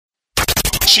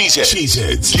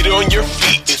Cheeseheads. Get on your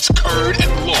feet. It's Curd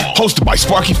and Long. Hosted by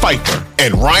Sparky Fifer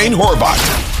and Ryan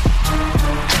Horvath.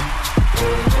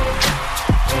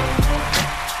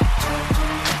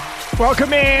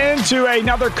 Welcome in to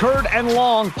another Curd and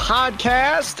Long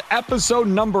podcast, episode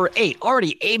number 8.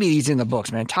 Already 80 of these in the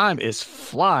books, man. Time is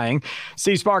flying.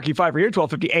 See Sparky Fifer here,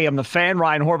 1250 AM The Fan.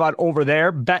 Ryan Horvath over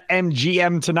there.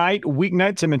 BetMGM tonight,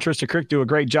 weeknight. Tim and Trista Crick do a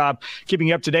great job keeping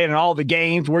you up to date on all the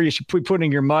games, where you should be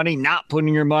putting your money, not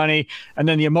putting your money, and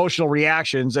then the emotional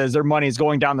reactions as their money is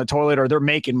going down the toilet or they're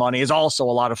making money is also a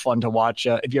lot of fun to watch.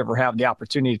 If you ever have the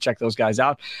opportunity to check those guys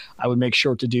out, I would make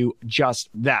sure to do just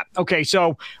that. Okay,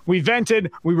 so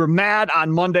we were mad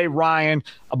on Monday, Ryan,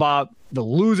 about the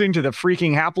losing to the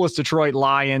freaking hapless Detroit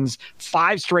Lions,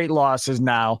 5 straight losses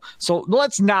now. So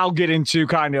let's now get into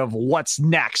kind of what's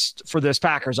next for this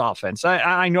Packers offense.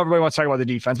 I know everybody wants to talk about the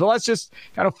defense, but let's just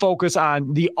kind of focus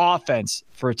on the offense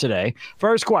for today.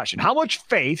 First question, how much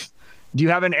faith do you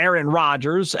have in Aaron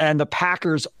Rodgers and the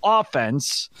Packers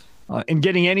offense in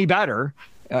getting any better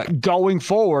going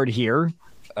forward here?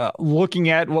 Looking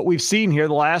at what we've seen here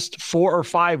the last 4 or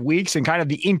 5 weeks and kind of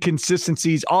the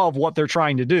inconsistencies of what they're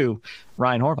trying to do,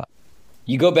 Ryan Horvath.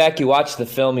 You go back, you watch the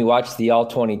film, you watch the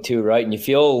All-22, right? And you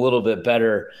feel a little bit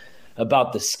better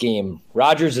about the scheme.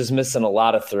 Rodgers is missing a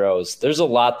lot of throws. There's a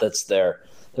lot that's there.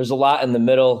 There's a lot in the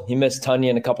middle. He missed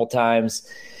Tonyan a couple times.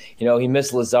 He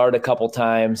missed Lazard a couple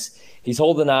times. He's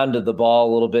holding on to the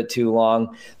ball a little bit too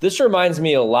long. This reminds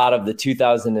me a lot of the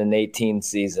 2018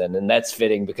 season, and that's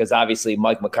fitting because obviously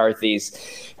Mike McCarthy's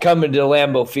coming to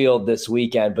Lambeau Field this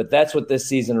weekend, but that's what this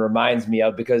season reminds me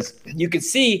of because you can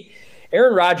see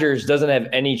Aaron Rodgers doesn't have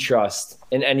any trust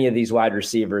in any of these wide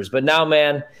receivers. But now,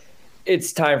 man,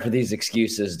 it's time for these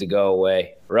excuses to go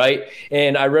away, right?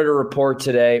 And I read a report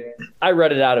today. I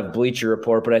read it out of Bleacher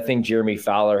Report, but I think Jeremy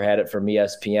Fowler had it from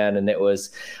ESPN, and it was,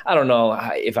 I don't know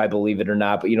if I believe it or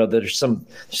not, but there's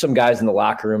some guys in the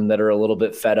locker room that are a little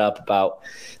bit fed up about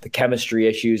the chemistry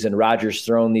issues and Rodgers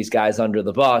throwing these guys under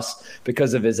the bus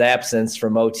because of his absence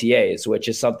from OTAs, which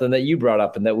is something that you brought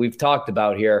up and that we've talked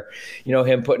about here,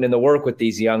 him putting in the work with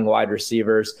these young wide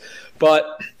receivers.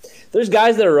 But there's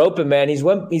guys that are open, man.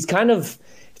 He's kind of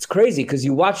 – it's crazy because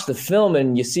you watch the film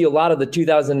and you see a lot of the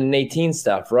 2018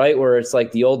 stuff, right, where it's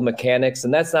like the old mechanics,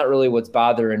 and that's not really what's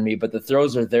bothering me, but the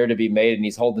throws are there to be made, and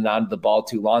he's holding on to the ball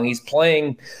too long. He's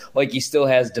playing like he still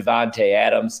has Devontae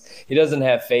Adams. He doesn't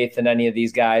have faith in any of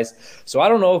these guys. So I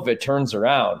don't know if it turns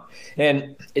around.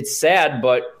 And it's sad,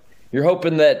 but you're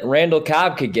hoping that Randall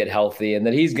Cobb could get healthy and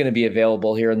that he's going to be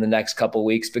available here in the next couple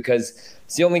weeks because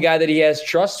it's the only guy that he has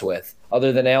trust with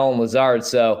other than Allen Lazard.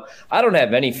 So I don't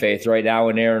have any faith right now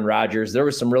in Aaron Rodgers. There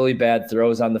were some really bad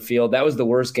throws on the field. That was the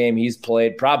worst game he's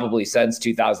played probably since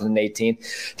 2018.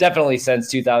 Definitely since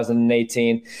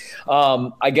 2018.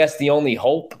 I guess the only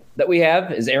hope that we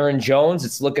have is Aaron Jones.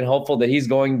 It's looking hopeful that he's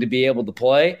going to be able to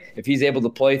play. If he's able to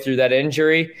play through that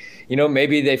injury,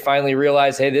 maybe they finally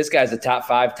realize, hey, this guy's a top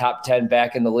 5, top 10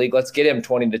 back in the league. Let's get him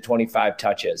 20 to 25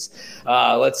 touches.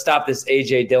 Let's stop this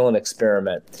A.J. Dillon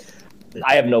experiment.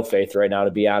 I have no faith right now,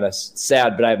 to be honest.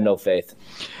 Sad, but I have no faith.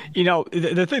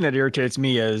 The thing that irritates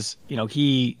me is,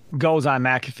 he goes on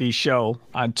McAfee's show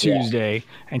on Tuesday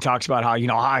and talks about how,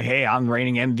 hey, I'm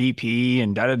reigning MVP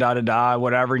and da-da-da-da-da,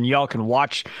 whatever. And y'all can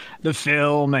watch the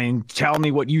film and tell me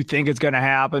what you think is going to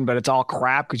happen, but it's all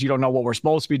crap because you don't know what we're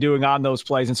supposed to be doing on those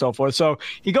plays and so forth. So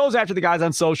he goes after the guys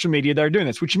on social media that are doing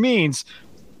this, which means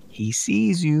he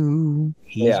sees you.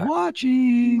 He's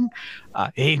watching.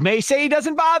 He may say he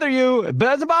doesn't bother you. It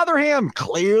doesn't bother him.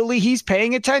 Clearly, he's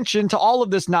paying attention to all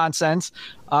of this nonsense.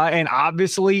 And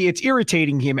obviously, it's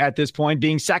irritating him at this point,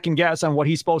 being second guess on what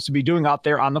he's supposed to be doing out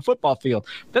there on the football field.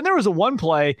 Then there was a one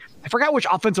play. I forgot which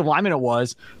offensive lineman it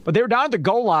was, but they were down at the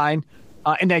goal line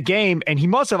in that game, and he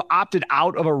must have opted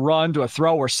out of a run to a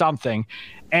throw or something.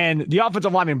 And the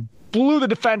offensive lineman blew the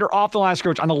defender off the line of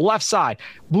scrimmage on the left side,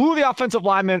 blew the offensive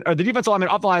lineman or the defensive lineman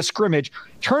off the line of scrimmage,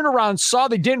 turned around, saw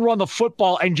they didn't run the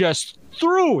football, and just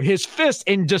threw his fist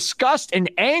in disgust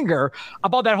and anger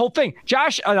about that whole thing.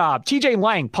 TJ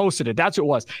Lang posted it. That's what it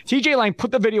was. TJ Lang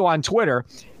put the video on Twitter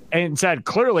and said,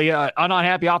 clearly an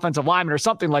unhappy offensive lineman or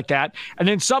something like that. And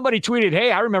then somebody tweeted,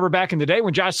 hey, I remember back in the day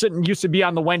when Josh Sitton used to be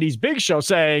on the Wendy's Big Show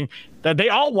saying that they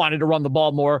all wanted to run the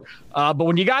ball more. But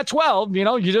when you got 12,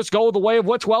 you just go the way of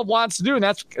what 12 wants to do. And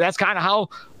that's kind of how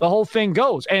the whole thing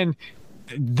goes. And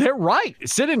they're right.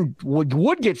 Siddon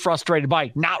would get frustrated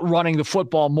by not running the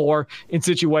football more in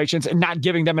situations and not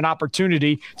giving them an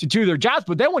opportunity to do their jobs.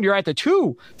 But then when you're at the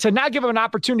 2, to not give them an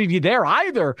opportunity there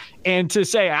either, and to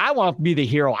say, I want to be the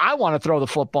hero, I want to throw the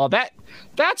football, that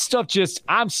stuff just,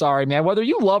 I'm sorry, man, whether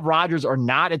you love Rodgers or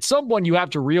not, at some point you have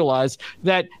to realize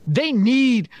that they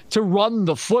need to run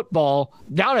the football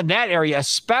down in that area,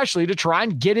 especially to try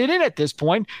and get it in at this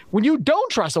point when you don't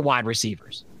trust the wide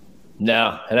receivers.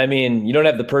 No, and I mean, you don't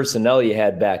have the personnel you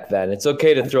had back then. It's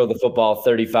okay to throw the football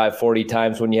 35, 40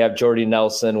 times when you have Jordy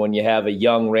Nelson, when you have a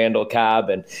young Randall Cobb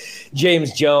and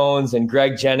James Jones and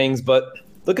Greg Jennings, but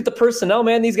look at the personnel,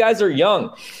 man. These guys are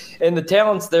young, and the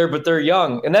talent's there, but they're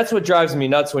young. And that's what drives me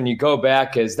nuts when you go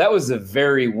back, is that was a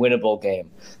very winnable game.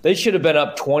 They should have been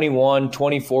up 21,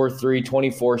 24-3,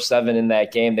 24-7 in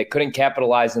that game. They couldn't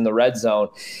capitalize in the red zone.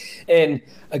 And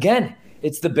again,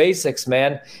 it's the basics,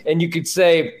 man. And you could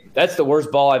say, that's the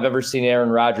worst ball I've ever seen Aaron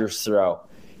Rodgers throw.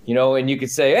 And you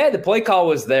could say, hey, the play call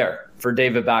was there for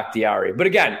David Bakhtiari. But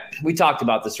again, we talked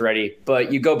about this already,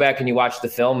 but you go back and you watch the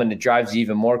film and it drives you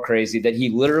even more crazy that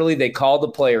they called the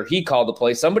play, or he called the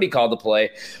play, somebody called the play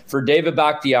for David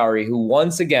Bakhtiari, who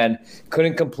once again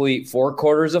couldn't complete 4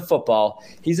 quarters of football.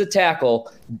 He's a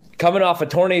tackle coming off a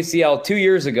torn ACL 2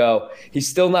 years ago. He's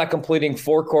still not completing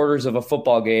 4 quarters of a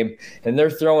football game, and they're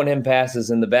throwing him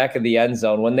passes in the back of the end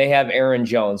zone when they have Aaron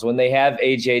Jones, when they have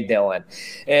A.J. Dillon.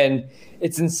 And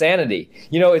it's insanity.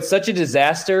 It's such a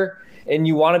disaster. And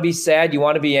you want to be sad, you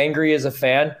want to be angry as a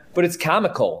fan, but it's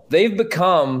comical. They've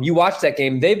become, you watch that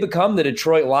game, they've become the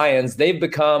Detroit Lions. They've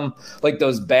become like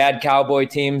those bad Cowboy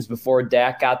teams before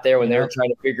Dak got there when they were trying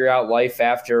to figure out life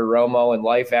after Romo and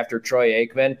life after Troy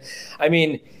Aikman. I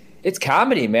mean, it's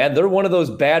comedy, man. They're one of those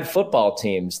bad football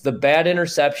teams. The bad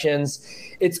interceptions,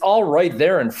 it's all right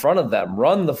there in front of them.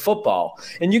 Run the football.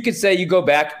 And you could say, you go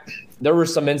back, there were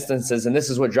some instances, and this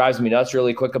is what drives me nuts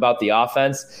really quick about the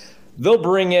offense. They'll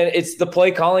bring in, it's the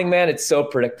play calling, man. It's so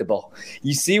predictable.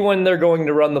 You see when they're going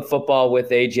to run the football with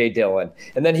A.J. Dillon,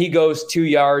 and then he goes 2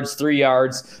 yards, 3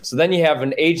 yards. So then you have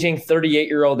an aging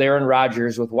 38-year-old Aaron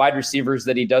Rodgers with wide receivers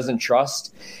that he doesn't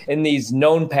trust in these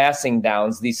known passing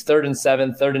downs, these 3rd and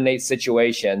 7, 3rd and 8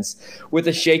 situations with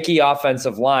a shaky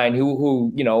offensive line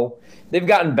who they've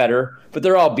gotten better, but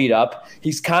they're all beat up.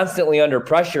 He's constantly under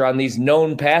pressure on these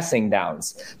known passing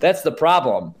downs. That's the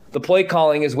problem. The play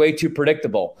calling is way too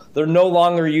predictable. They're no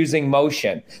longer using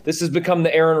motion. This has become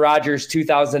the Aaron Rodgers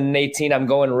 2018 I'm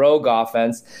going rogue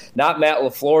offense, not Matt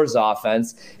LaFleur's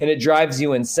offense, and it drives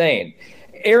you insane.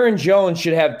 Aaron Jones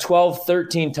should have 12,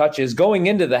 13 touches going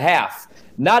into the half.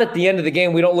 Not at the end of the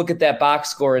game. We don't look at that box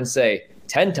score and say,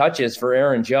 10 touches for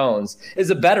Aaron Jones is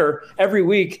a better every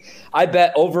week. I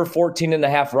bet over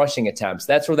 14.5 rushing attempts.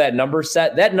 That's where that number's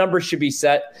set. That number should be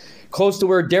set close to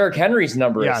where Derrick Henry's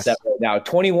number is set right now,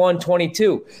 21,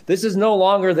 22. This is no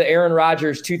longer the Aaron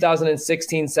Rodgers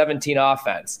 2016-17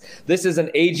 offense. This is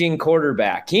an aging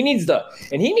quarterback. He needs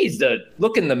to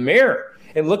look in the mirror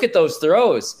and look at those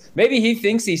throws. Maybe he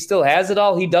thinks he still has it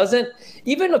all. He doesn't.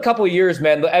 Even a couple of years,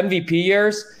 man, the MVP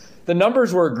years, the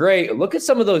numbers were great. Look at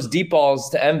some of those deep balls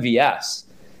to MVS.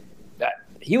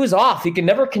 He was off. He could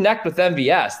never connect with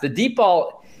MVS. The deep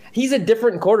ball, he's a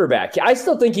different quarterback. I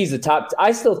still think he's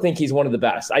one of the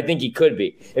best. I think he could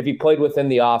be if he played within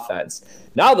the offense.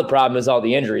 Now the problem is all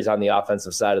the injuries on the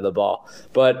offensive side of the ball.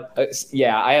 But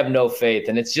I have no faith.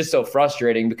 And it's just so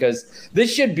frustrating because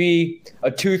this should be a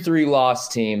 2-3 loss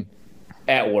team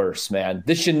at worst, man.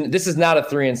 This is not a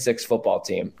 3-6 football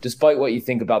team, despite what you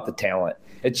think about the talent.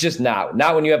 It's just not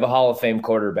when you have a Hall of Fame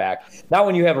quarterback, not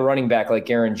when you have a running back like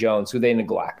Aaron Jones, who they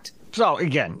neglect. So,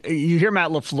 again, you hear Matt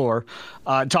LaFleur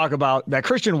talk about that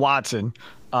Christian Watson,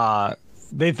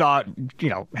 they thought,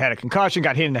 had a concussion,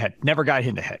 got hit in the head, never got hit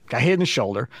in the head, got hit in the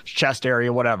shoulder, chest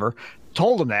area, whatever,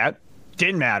 told him that.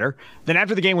 Didn't matter. Then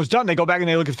after the game was done, they go back and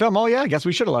they look at film. Oh, yeah, I guess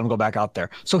we should have let him go back out there.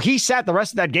 So he sat the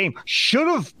rest of that game, should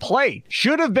have played,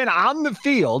 should have been on the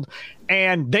field,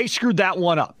 and they screwed that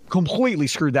one up, completely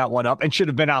screwed that one up, and should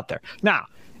have been out there. Now,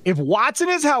 if Watson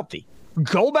is healthy,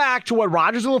 go back to what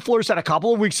Rodgers and LaFleur said a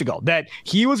couple of weeks ago, that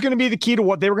he was going to be the key to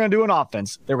what they were going to do in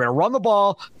offense. They were going to run the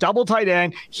ball, double tight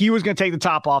end. He was going to take the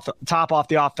top off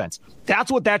the offense. That's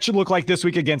what that should look like this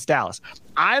week against Dallas.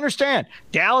 I understand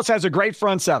Dallas has a great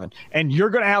front seven, and you're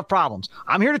going to have problems.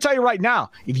 I'm here to tell you right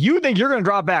now, if you think you're going to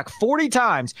drop back 40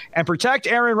 times and protect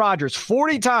Aaron Rodgers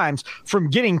 40 times from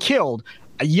getting killed,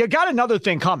 you got another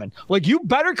thing coming. Like, you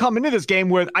better come into this game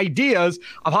with ideas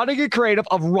of how to get creative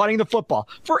of running the football.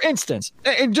 For instance,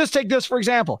 and just take this for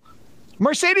example,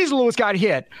 Mercedes Lewis got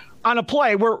hit on a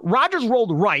play where Rodgers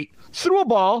rolled right, threw a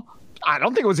ball. I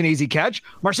don't think it was an easy catch.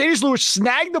 Mercedes Lewis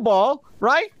snagged the ball,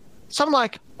 right? So I'm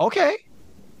like, okay,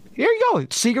 here you go.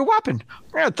 Secret weapon.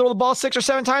 We're going to throw the ball 6 or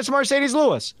 7 times to Marcedes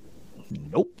Lewis.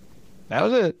 Nope. That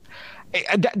was it.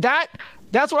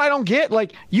 That's what I don't get.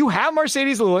 Like, you have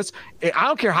Marcedes Lewis. I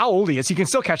don't care how old he is. He can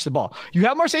still catch the ball. You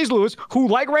have Marcedes Lewis, who,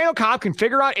 like Randall Cobb, can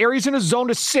figure out areas in his zone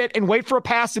to sit and wait for a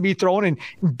pass to be thrown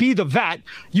and be the vet.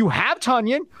 You have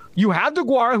Tonyan. You have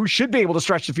DeGuara, who should be able to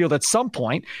stretch the field at some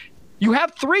point. You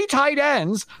have 3 tight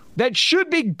ends that should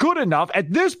be good enough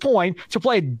at this point to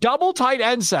play a double tight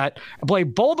end set and play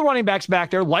both the running backs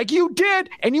back there like you did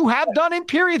and you have done in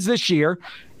periods this year.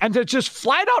 And to just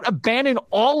flat out abandon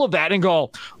all of that and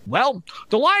go, well,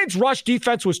 the Lions' rush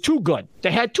defense was too good.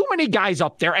 They had too many guys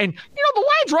up there. And, the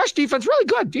Lions' rush defense really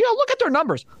good. Look at their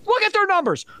numbers.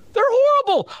 They're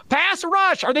horrible. Pass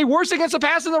rush. Are they worse against the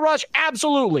pass than the rush?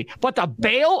 Absolutely. But the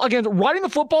bail against running the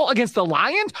football against the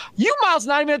Lions, you might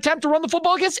not even attempt to run the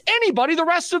football against anybody the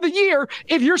rest of the year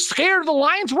if you're scared of the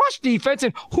Lions' rush defense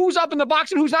and who's up in the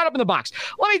box and who's not up in the box.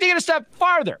 Let me take it a step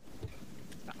farther.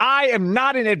 I am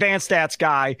not an advanced stats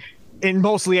guy in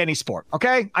mostly any sport,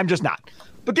 okay? I'm just not.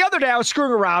 But the other day I was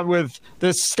screwing around with the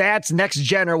stats next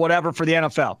gen or whatever for the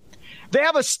NFL. They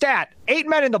have a stat, 8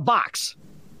 men in the box,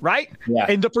 right? Yeah.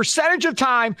 And the percentage of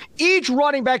time each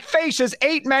running back faces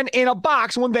 8 men in a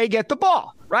box when they get the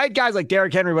ball, right? Guys like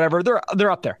Derrick Henry, whatever,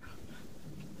 they're up there.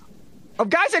 Of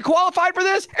guys that qualified for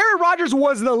this, Aaron Rodgers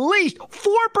was the least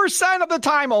 4% of the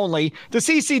time only to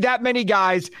see that many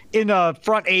guys in the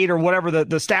front 8 or whatever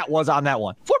the stat was on that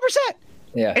one. 4%.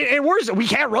 Yeah. And we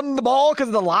can't run the ball because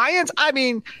of the Lions. I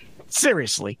mean,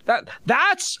 seriously,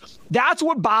 that's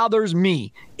what bothers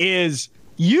me is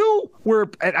you were,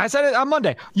 and I said it on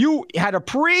Monday, you had a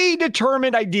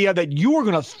predetermined idea that you were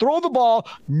going to throw the ball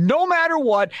no matter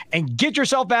what and get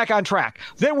yourself back on track.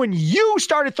 Then when you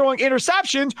started throwing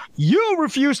interceptions, you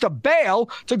refused to bail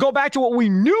to go back to what we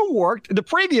knew worked the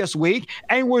previous week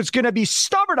and was going to be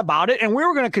stubborn about it. And we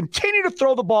were going to continue to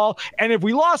throw the ball. And if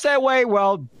we lost that way,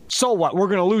 well, so what? We're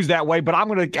going to lose that way, but I'm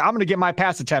going to get my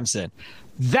pass attempts in.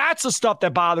 That's the stuff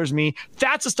that bothers me.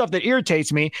 That's the stuff that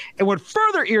irritates me. And what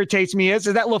further irritates me is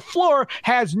that LaFleur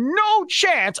has no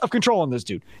chance of controlling this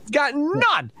dude. He's got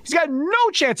none. He's got no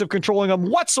chance of controlling him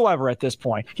whatsoever at this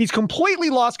point. He's completely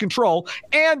lost control.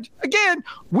 And again,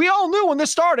 we all knew when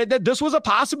this started that this was a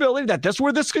possibility, that this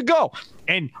where this could go.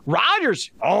 And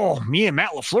Rodgers, me and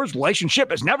Matt LaFleur's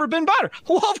relationship has never been better.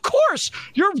 Well, of course,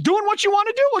 you're doing what you want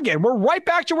to do again. We're right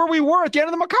back to where we were at the end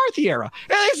of the McCarthy era.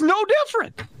 And it's no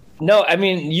different. No, I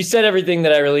mean, you said everything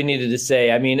that I really needed to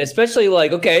say. I mean, especially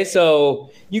like, okay, so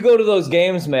you go to those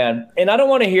games, man, and I don't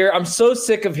want to hear, I'm so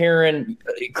sick of hearing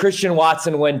Christian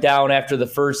Watson went down after the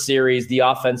first series, the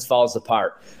offense falls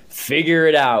apart. Figure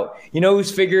it out. You know who's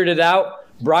figured it out?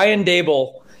 Brian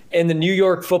Daboll and the New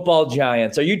York Football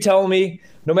Giants. Are you telling me,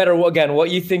 no matter what, again, what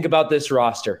you think about this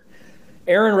roster,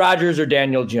 Aaron Rodgers or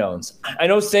Daniel Jones? I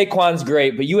know Saquon's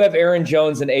great, but you have Aaron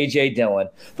Jones and A.J. Dillon.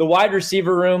 The wide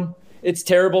receiver room, it's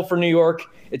terrible for New York.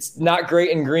 It's not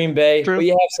great in Green Bay, True. But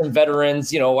you have some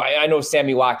veterans. I know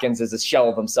Sammy Watkins is a shell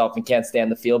of himself and can't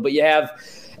stand the field, but you have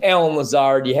Allen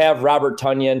Lazard, you have Robert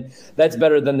Tonyan. That's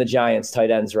better than the Giants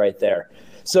tight ends right there.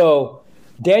 So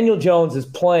Daniel Jones is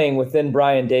playing within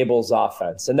Brian Daboll's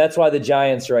offense, and that's why the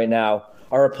Giants right now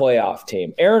are a playoff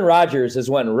team. Aaron Rodgers has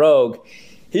went rogue.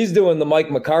 He's doing the Mike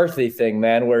McCarthy thing,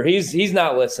 man, where he's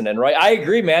not listening, right? I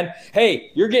agree, man. Hey,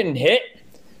 you're getting hit.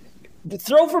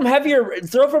 Throw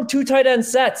from 2 tight end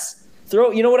sets.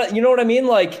 You know what I mean?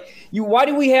 Like, why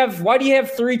do you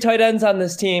have 3 tight ends on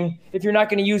this team if you're not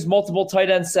going to use multiple tight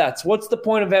end sets? What's the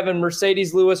point of having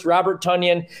Marcedes Lewis, Robert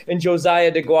Tonyan, and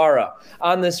Josiah DeGuara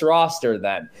on this roster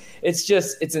then? It's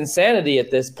insanity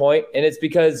at this point, and it's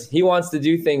because he wants to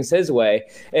do things his way.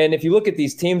 And if you look at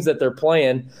these teams that they're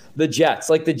playing, the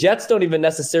Jets don't even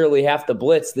necessarily have to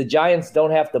blitz. The Giants don't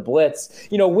have to blitz.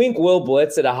 Wink will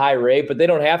blitz at a high rate, but they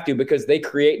don't have to because they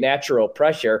create natural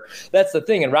pressure. That's the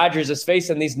thing. And Rodgers is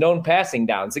facing these known passing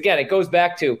downs. Again, it goes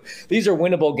back to these are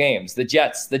winnable games. The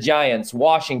Jets, the Giants,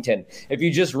 Washington. If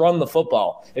you just run the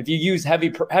football, if you use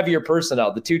heavier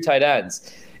personnel, the 2 tight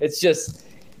ends, it's just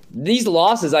these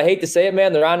losses, I hate to say it,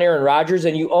 man, they're on Aaron Rodgers,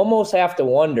 and you almost have to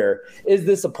wonder, is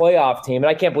this a playoff team? And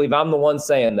I can't believe I'm the one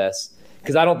saying this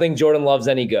because I don't think Jordan Love's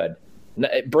any good.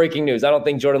 Breaking news, I don't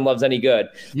think Jordan Love's any good.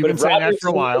 You've been saying that for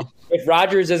a while. If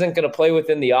Rodgers isn't going to play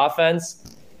within the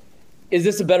offense, is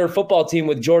this a better football team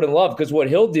with Jordan Love? Because what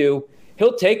he'll do,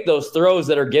 he'll take those throws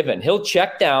that are given. He'll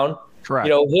check down. Correct.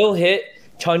 He'll hit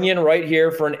Tonyan right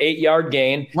here for an 8-yard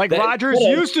gain. Like Rodgers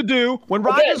used to do when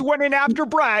Rodgers went in after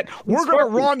Brett. We're going to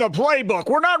run the playbook.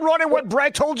 We're not running what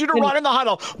Brett told you to run in the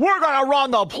huddle. We're going to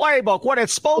run the playbook, what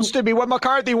it's supposed to be, what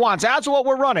McCarthy wants. That's what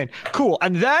we're running. Cool.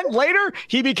 And then later,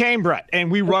 he became Brett,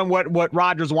 and we run what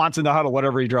Rodgers wants in the huddle,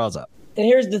 whatever he draws up. And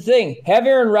here's the thing. Have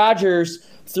Aaron Rodgers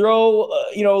throw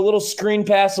a little screen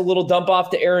pass, a little dump off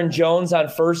to Aaron Jones on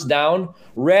first down,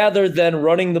 rather than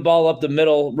running the ball up the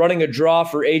middle, running a draw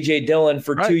for A.J. Dillon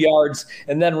for 2 yards,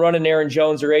 and then running Aaron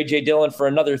Jones or A.J. Dillon for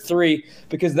another 3,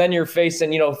 because then you're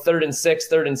facing, 3rd and 6,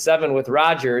 3rd and 7 with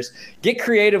Rodgers. Get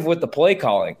creative with the play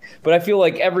calling. But I feel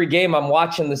like every game I'm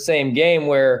watching the same game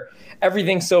where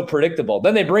everything's so predictable.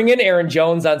 Then they bring in Aaron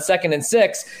Jones on 2nd and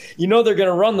 6. They're going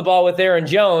to run the ball with Aaron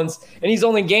Jones, and he's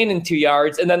only gaining 2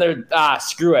 yards. And then they're,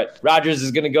 screw it. Rodgers is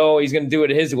going to go. He's going to do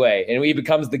it his way. And he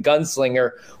becomes the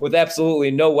gunslinger with absolutely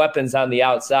no weapons on the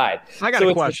outside. I got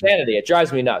a question. It's insanity. It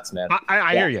drives me nuts, man.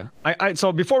 I hear you.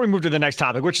 So before we move to the next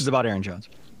topic, which is about Aaron Jones,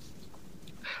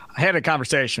 I had a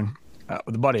conversation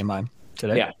with a buddy of mine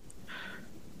today. Yeah.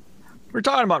 We're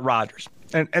talking about Rodgers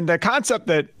and the concept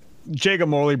that Jacob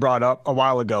Morley brought up a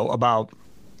while ago about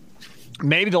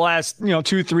maybe the last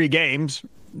 2-3 games.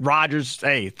 Rodgers,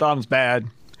 hey, thumbs bad,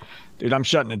 dude. I'm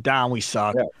shutting it down. We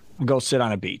suck. Yeah. Go sit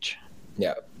on a beach.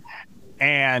 Yeah.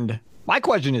 And my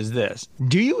question is this: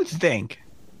 do you think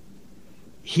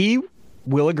he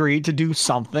will agree to do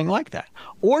something like that,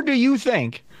 or do you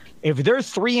think if they're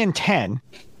 3-10,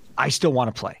 I still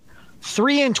want to play?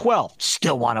 3-12,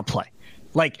 still want to play?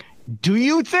 Like, do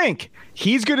you think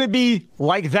he's going to be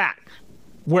like that,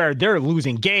 where they're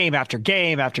losing game after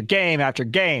game after game after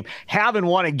game, haven't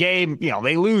won a game,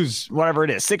 they lose whatever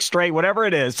it is, 6 straight, whatever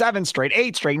it is, 7 straight,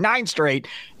 8 straight, 9 straight.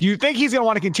 Do you think he's going to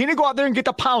want to continue to go out there and get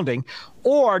the pounding?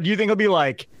 Or do you think he'll be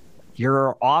like,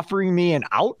 you're offering me an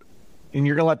out and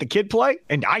you're going to let the kid play?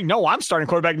 And I know I'm starting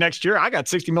quarterback next year. I got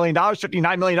 $60 million,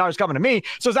 $59 million coming to me.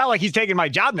 So it's not like he's taking my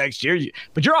job next year,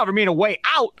 but you're offering me a way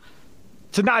out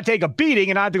to not take a beating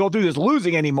and not have to go through this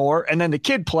losing anymore, and then the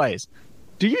kid plays.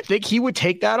 Do you think he would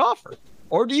take that offer?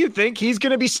 Or do you think he's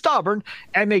going to be stubborn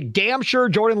and make damn sure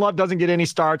Jordan Love doesn't get any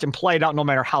starts and play it out no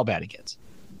matter how bad it gets?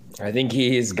 I think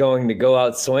he is going to go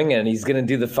out swinging. He's going to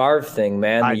do the Favre thing,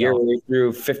 man. The year where he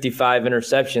threw 55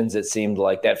 interceptions, it seemed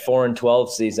like, that 4-12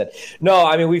 season. No,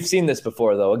 I mean, we've seen this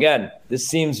before, though. Again, this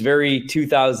seems very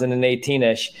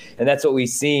 2018-ish, and that's what we've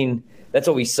seen. That's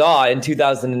what we saw in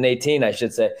 2018, I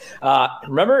should say.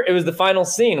 Remember, it was the final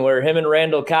scene where him and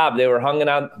Randall Cobb, they were hugging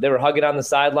on the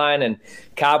sideline, and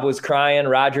Cobb was crying,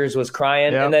 Rodgers was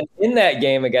crying. Yep. And then in that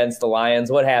game against the Lions,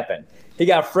 what happened? He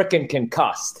got freaking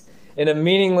concussed. In a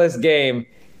meaningless game,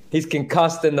 he's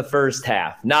concussed in the first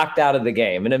half, knocked out of the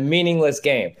game, in a meaningless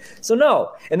game. So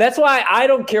no, and that's why I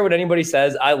don't care what anybody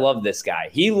says. I love this guy.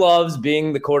 He loves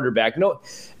being the quarterback. No,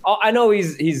 I know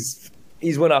he's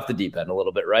went off the deep end a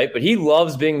little bit, right? But he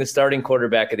loves being the starting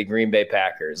quarterback of the Green Bay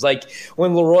Packers. Like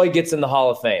when Leroy gets in the Hall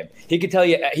of Fame, he could tell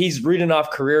you he's reading off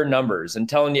career numbers and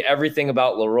telling you everything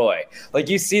about Leroy. Like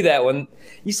you saw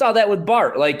that with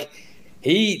Bart. Like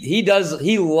he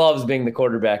loves being the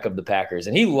quarterback of the Packers,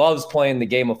 and he loves playing the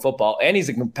game of football, and he's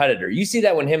a competitor. You see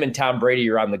that when him and Tom Brady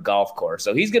are on the golf course.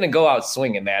 So he's going to go out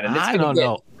swinging, man. And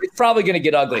it's probably going to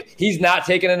get ugly. He's not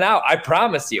taking it out. I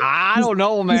promise you. I don't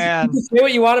know, man. Say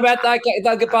what you want about that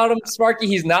guy, about him, Sparky.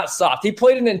 He's not soft. He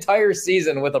played an entire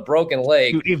season with a broken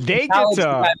leg. Dude, if they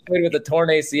played with a torn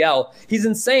ACL, he's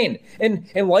insane. And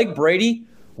like Brady,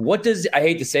 I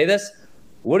hate to say this,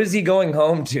 what is he going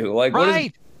home to? Like,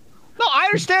 right. No, I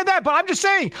understand that, but I'm just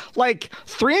saying, like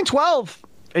 3-12,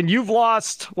 and you've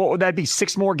lost, what would that be,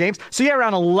 6 more games? So you're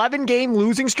around 11-game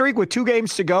losing streak with 2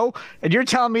 games to go, and you're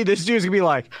telling me this dude's gonna be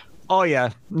like, oh yeah,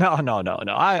 no,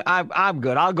 I'm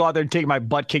good. I'll go out there and take my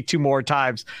butt kicked 2 more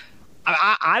times.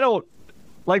 I don't,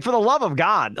 like, for the love of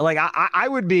God, like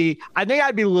I think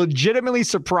I'd be legitimately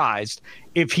surprised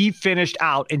if he finished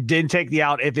out and didn't take the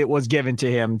out if it was given to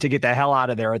him to get the hell out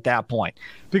of there at that point.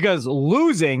 Because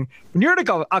losing, when you're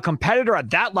a competitor at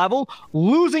that level,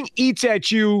 losing eats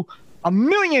at you a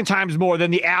million times more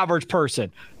than the average person,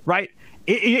 right?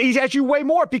 It eats at you way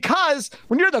more, because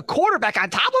when you're the quarterback on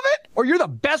top of it, or you're the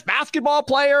best basketball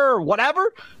player or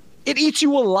whatever, it eats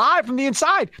you alive from the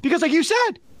inside. Because like you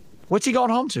said, what's he going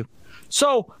home to?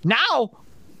 So now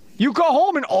You go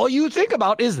home and all you think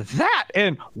about is that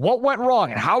and what went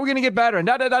wrong and how are we going to get better and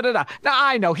da-da-da-da-da. Now,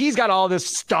 I know he's got all this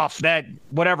stuff that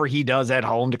whatever he does at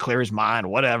home to clear his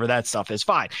mind, whatever that stuff is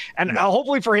fine. And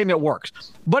hopefully for him it works.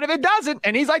 But if it doesn't,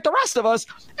 and he's like the rest of us,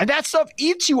 and that stuff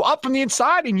eats you up from the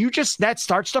inside and that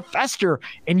starts to fester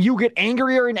and you get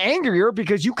angrier and angrier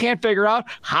because you can't figure out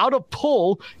how to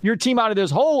pull your team out of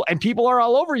this hole and people are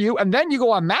all over you. And then you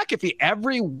go on McAfee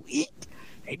every week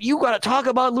and you got to talk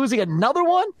about losing another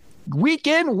one. Week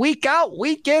in, week out,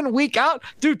 week in, week out.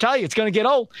 Dude, tell you, it's going to get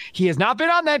old. He has not been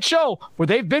on that show where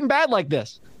they've been bad like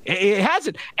this. It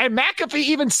hasn't. And McAfee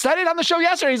even said it on the show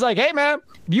yesterday. He's like, hey, man,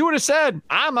 if you would have said,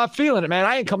 I'm not feeling it, man.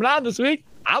 I ain't coming on this week.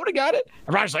 I would have got it.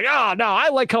 And Rogers like, oh, no, I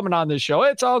like coming on this show.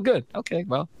 It's all good. Okay,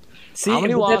 well, see, how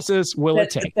many losses will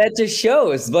it take? That just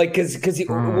shows, like, because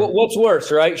what's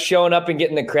worse, right? Showing up and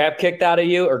getting the crap kicked out of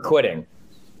you or quitting?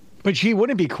 But he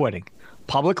wouldn't be quitting.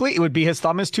 Publicly, it would be his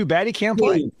thumb is too bad he can't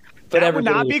play. But that would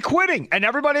not be quitting. And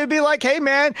everybody would be like, hey,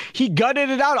 man, he gutted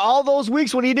it out all those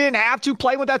weeks when he didn't have to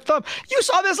play with that thumb. You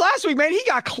saw this last week, man. He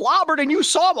got clobbered, and you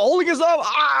saw him holding his thumb.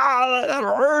 That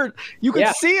hurt. You could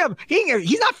see him.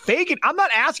 He's not faking. I'm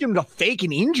not asking him to fake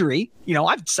an injury. You know,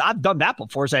 I've done that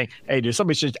before, saying, hey, dude,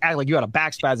 somebody should just act like you had a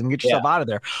back spasm and get yourself out of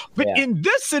there. But in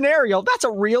this scenario, that's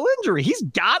a real injury. He's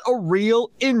got a real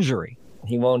injury.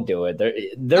 He won't do it. They're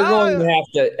going to have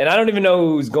to, and I don't even know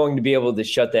who's going to be able to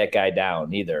shut that guy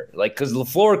down either. Like, because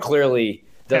LaFleur clearly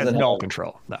doesn't have no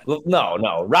control.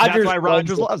 No. Rodgers, that's why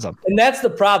Rodgers loves him. And that's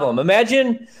the problem.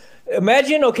 Imagine.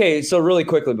 Okay, so really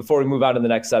quickly before we move on to the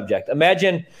next subject,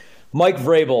 imagine Mike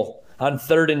Vrabel on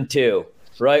 3rd and 2,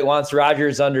 right? Wants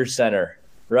Rodgers under center.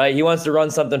 Right, he wants to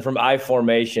run something from I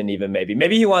formation, even maybe.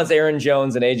 Maybe he wants Aaron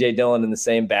Jones and A.J. Dillon in the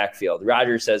same backfield.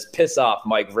 Rodgers says, "Piss off,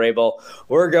 Mike Vrabel.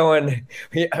 We're going.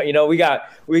 You know, we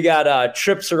got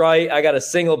trips right. I got a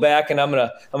single back, and I'm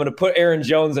gonna put Aaron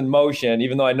Jones in motion,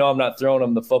 even though I know I'm not throwing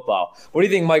him the football." What do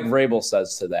you think Mike Vrabel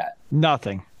says to that?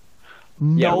 Nothing.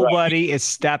 Nobody is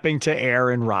stepping to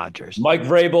Aaron Rodgers. Mike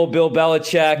Vrabel, Bill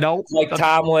Belichick, Mike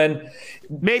Tomlin.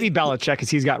 Maybe Belichick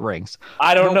because he's got rings.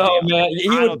 I don't know, man. He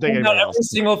would think every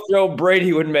single throw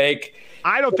Brady would make.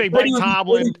 I don't think Mike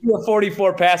Tomlin.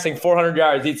 44 passing, 400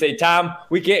 yards. He'd say, "Tom,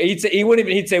 we can't." He'd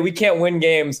say, "We can't win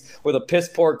games with a piss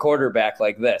poor quarterback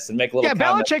like this," and make a little.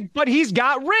 comment. Belichick, but he's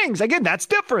got rings. Again, that's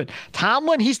different.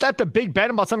 Tomlin, he stepped a big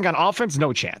bet about something on offense.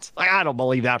 No chance. Like, I don't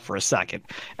believe that for a second.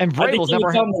 And Vrabel's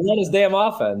never had to run his damn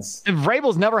offense. And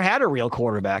Vrabel's never had a real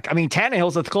quarterback. I mean,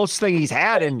 Tannehill's the closest thing he's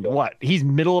had, and what? He's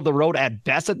middle of the road at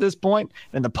best at this point.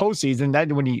 In the postseason,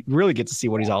 then when you really get to see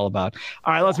what he's all about.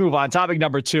 All right, let's move on. Topic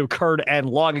number 2: Curd and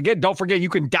Long. Again, don't forget you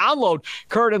can download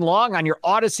Curd and Long on your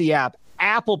Odyssey app,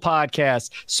 Apple Podcasts,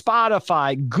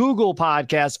 Spotify, Google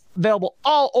Podcasts, available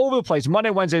all over the place. Monday,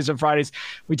 Wednesdays, and Fridays.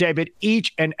 We tape it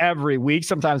each and every week.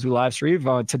 Sometimes we live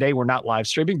stream. Today we're not live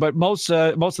streaming, but most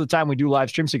of the time we do live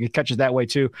stream, so you can catch us that way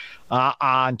too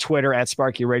on Twitter at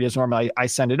Sparky Radios. Normally I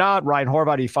send it out. Ryan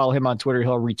Horvath, you follow him on Twitter,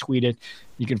 he'll retweet it.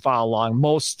 You can follow along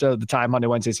most of the time, Monday,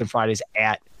 Wednesdays, and Fridays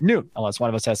at noon, unless one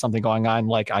of us has something going on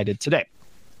like I did today.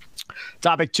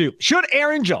 Topic 2: should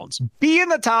Aaron Jones be in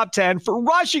the top 10 for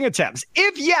rushing attempts?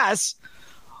 If yes,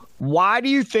 why do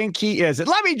you think he is? And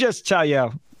let me just tell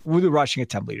you who the rushing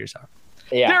attempt leaders are.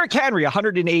 Derrick Henry,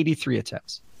 183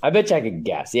 attempts. I bet you I could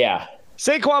guess. Yeah.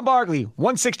 Saquon Barkley,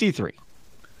 163.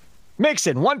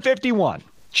 Mixon, 151.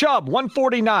 Chubb,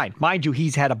 149. Mind you,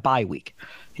 he's had a bye week.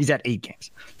 He's at 8 games.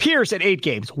 Pierce at 8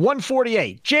 games,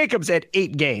 148. Jacobs at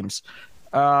 8 games.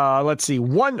 Let's see,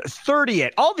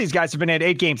 138. All these guys have been at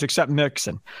 8 games except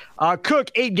Mixon. Cook,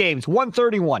 8 games,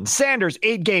 131. Sanders,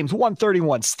 8 games,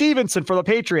 131. Stevenson for the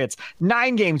Patriots,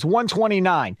 9 games,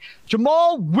 129.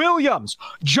 Jamal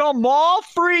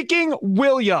freaking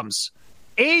Williams,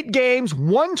 8 games,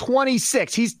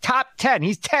 126. He's top 10.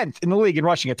 He's 10th in the league in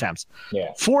rushing attempts.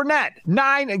 Yeah. Fournette,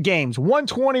 9 games,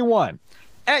 121.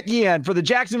 Etienne for the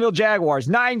Jacksonville Jaguars,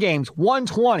 9 games,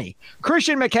 120.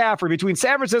 Christian McCaffrey between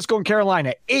San Francisco and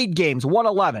Carolina, 8 games,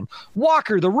 111.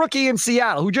 Walker, the rookie in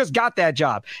Seattle, who just got that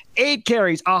job, 8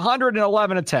 carries,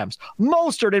 111 attempts.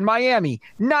 Mostert in Miami,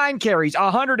 9 carries,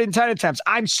 110 attempts.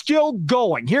 I'm still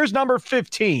going. Here's number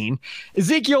 15.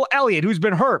 Ezekiel Elliott, who's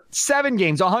been hurt, 7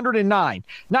 games, 109.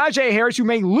 Najee Harris, who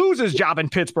may lose his job in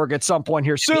Pittsburgh at some point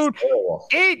here soon,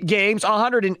 8 games,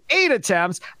 108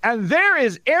 attempts. And there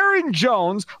is Aaron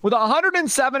Jones with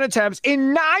 107 attempts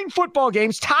in 9 football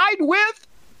games, tied with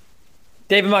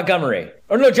David Montgomery.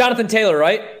 Or no, Jonathan Taylor,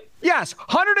 right? Yes,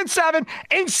 107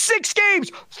 in 6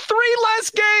 games, 3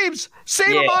 less games,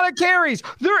 same amount of carries.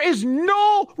 There is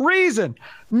no reason,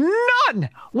 none,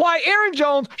 why Aaron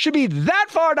Jones should be that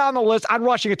far down the list on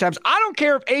rushing attempts. I don't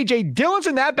care if A.J. Dillon's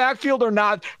in that backfield or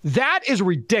not. That is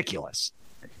ridiculous.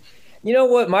 You know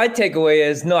what my takeaway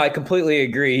is? No, I completely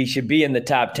agree. He should be in the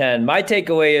top 10. My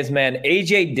takeaway is, man,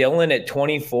 A.J. Dillon at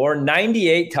 24,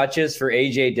 98 touches for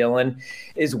A.J. Dillon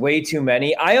is way too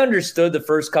many. I understood the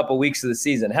first couple weeks of the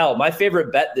season. Hell, my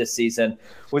favorite bet this season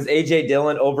was A.J.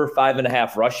 Dillon over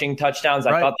 5.5 rushing touchdowns.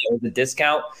 I thought that was a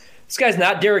discount. This guy's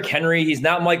not Derrick Henry. He's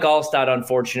not Mike Allstott,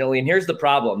 unfortunately. And here's the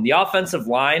problem. The offensive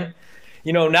line,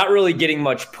 not really getting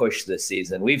much push this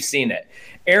season. We've seen it.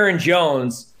 Aaron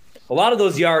Jones, a lot of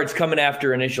those yards coming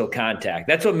after initial contact.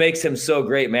 That's what makes him so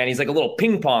great, man. He's like a little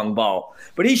ping pong ball.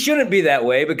 But he shouldn't be that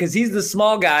way because he's the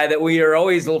small guy that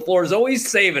LaFleur is always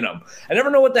saving him. I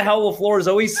never know what the hell LaFleur is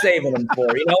always saving him for.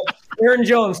 Aaron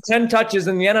Jones, 10 touches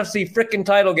in the NFC freaking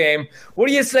title game. What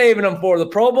are you saving him for? The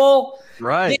Pro Bowl?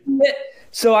 Right.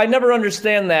 So I never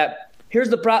understand that. Here's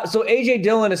the problem. So A.J.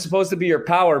 Dillon is supposed to be your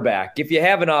power back if you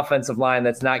have an offensive line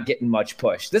that's not getting much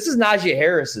push. This is Najee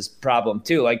Harris's problem,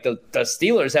 too. Like the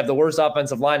Steelers have the worst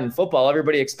offensive line in football.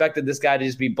 Everybody expected this guy to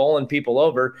just be bowling people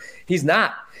over. He's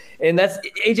not. And that's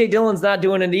A.J. Dillon's not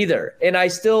doing it either. And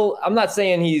I'm not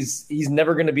saying he's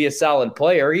never going to be a solid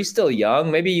player. He's still young.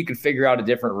 Maybe you could figure out a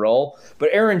different role. But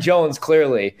Aaron Jones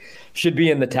clearly should be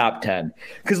in the top 10.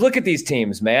 Because look at these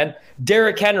teams, man.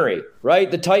 Derrick Henry, right?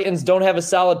 The Titans don't have a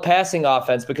solid passing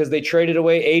offense because they traded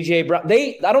away A.J. Brown.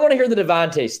 I don't want to hear the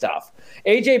Devontae stuff.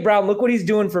 A.J. Brown, look what he's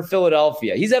doing for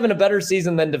Philadelphia. He's having a better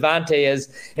season than Devontae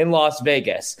is in Las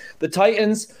Vegas. The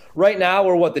Titans right now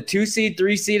are the 2 seed,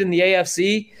 3 seed in the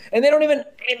AFC? And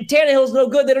and Tannehill's no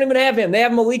good. They don't even have him. They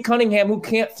have Malik Cunningham, who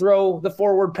can't throw the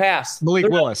forward pass. Malik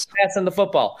Willis. Passing the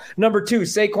football. Number 2,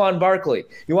 Saquon Barkley.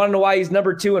 You want to know why he's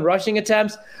number 2 in rushing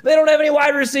attempts? They don't have any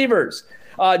wide receivers.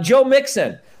 Joe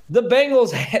Mixon. The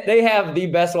Bengals, they have the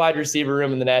best wide receiver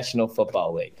room in the National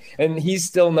Football League, and he's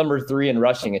still number 3 in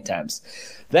rushing attempts.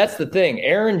 That's the thing.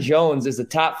 Aaron Jones is a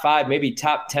top 5, maybe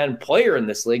top 10 player in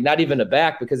this league, not even a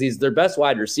back because he's their best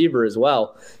wide receiver as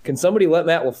well. Can somebody let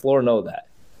Matt LaFleur know that?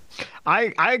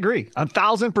 I agree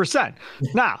 1,000%.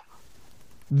 Now,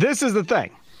 this is the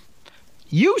thing.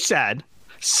 You said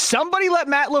somebody let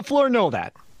Matt LaFleur know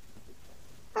that.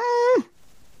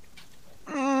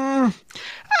 I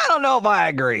don't know if I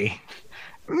agree.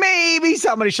 Maybe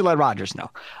somebody should let Rodgers know.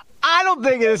 I don't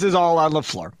think this is all on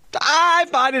LaFleur. I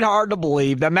find it hard to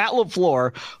believe that Matt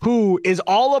LaFleur, who is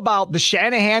all about the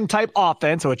Shanahan-type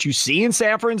offense, which you see in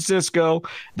San Francisco,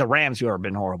 the Rams, who have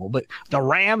been horrible, but the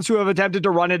Rams who have attempted to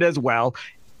run it as well,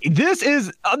 this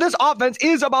offense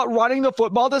is about running the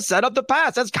football to set up the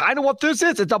pass. That's kind of what this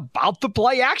is. It's about the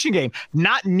play action game,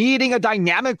 not needing a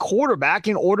dynamic quarterback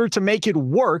in order to make it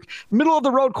work. Middle of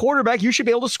the road quarterback, you should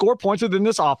be able to score points within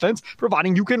this offense,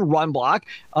 providing you can run block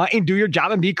and do your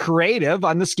job and be creative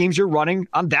on the schemes you're running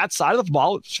on that side of the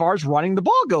ball as far as running the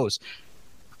ball goes.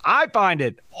 I find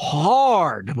it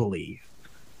hard to believe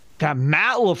that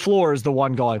Matt LaFleur is the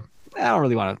one going, I don't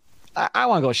really want to, I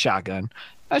want to go shotgun.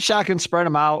 Let's shotgun, spread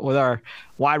them out with our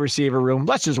wide receiver room.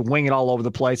 Let's just wing it all over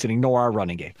the place and ignore our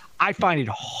running game. I find it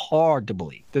hard to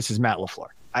believe this is Matt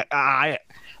LaFleur.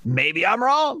 Maybe I'm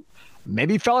wrong.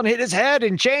 Maybe he fell and hit his head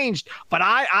and changed, but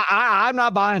I'm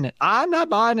not buying it. I'm not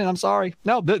buying it. I'm sorry.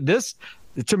 No, this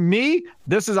to me,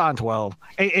 this is on 12.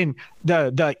 And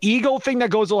the ego thing that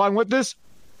goes along with this,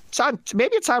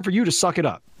 maybe it's time for you to suck it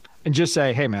up and just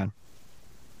say, hey, man,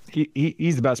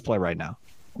 he's the best player right now.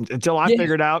 Until I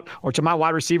figure it out, or to my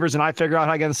wide receivers and I figure out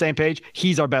how to get on the same page,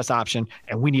 he's our best option,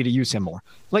 and we need to use him more.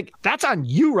 Like, that's on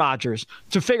you, Rodgers,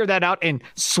 to figure that out and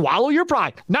swallow your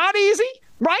pride. Not easy,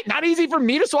 right? Not easy for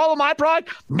me to swallow my pride.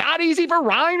 Not easy for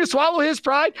Ryan to swallow his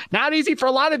pride. Not easy for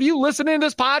a lot of you listening to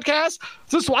this podcast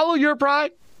to swallow your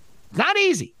pride. Not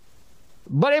easy.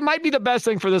 But it might be the best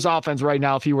thing for this offense right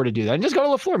now if he were to do that. And just go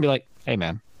to LaFleur and be like, hey,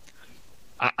 man,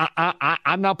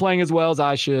 I'm not playing as well as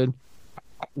I should.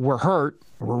 We're hurt.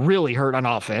 We're really hurt on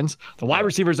offense. The wide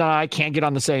receivers and I can't get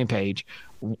on the same page.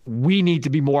 We need to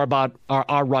be more about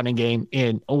our running game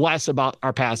and less about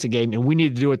our passing game, and we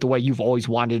need to do it the way you've always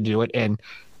wanted to do it. And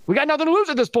we got nothing to lose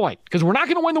at this point because we're not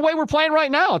going to win the way we're playing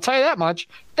right now. I'll tell you that much.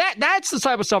 That's the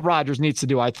type of stuff Rodgers needs to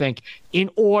do, I think,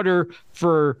 in order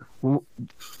for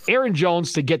Aaron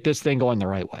Jones to get this thing going the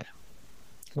right way.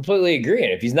 Completely agree.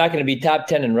 And if he's not going to be top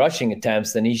 10 in rushing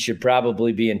attempts, then he should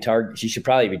probably be he should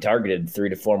probably be targeted 3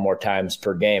 to 4 more times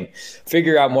per game.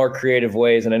 Figure out more creative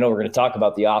ways. And I know we're going to talk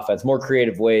about the offense, more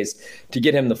creative ways to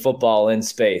get him the football in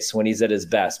space when he's at his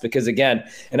best. Because again,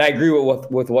 and I agree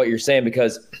with what you're saying,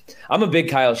 because I'm a big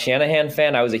Kyle Shanahan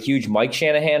fan. I was a huge Mike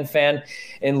Shanahan fan.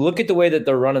 And look at the way that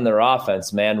they're running their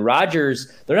offense, man. Rodgers,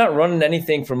 they're not running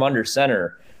anything from under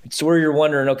center. It's where you're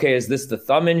wondering, okay, is this the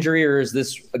thumb injury, or is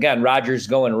this, again, Rodgers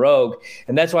going rogue?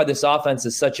 And that's why this offense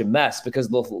is such a mess, because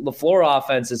the LaFleur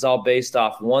offense is all based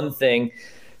off one thing,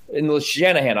 in the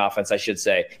Shanahan offense, I should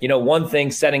say, one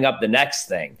thing setting up the next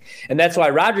thing. And that's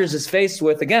why Rodgers is faced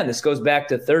with, again, this goes back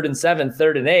to 3rd and 7,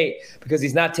 3rd and 8, because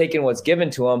he's not taking what's given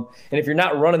to him. And if you're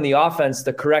not running the offense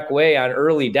the correct way on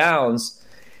early downs,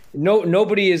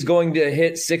 nobody is going to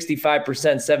hit 65%,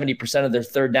 70% of their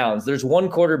third downs. There's one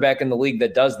quarterback in the league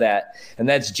that does that, and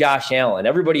that's Josh Allen.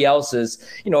 Everybody else is,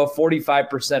 a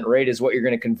 45% rate is what you're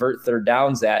going to convert third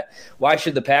downs at. Why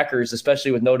should the Packers,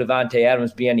 especially with no Devontae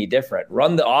Adams, be any different?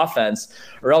 Run the offense,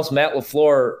 or else Matt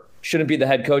LaFleur shouldn't be the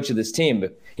head coach of this team,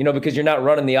 because you're not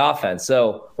running the offense.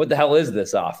 So what the hell is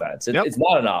this offense? It's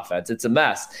not an offense. It's a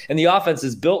mess. And the offense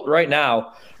is built right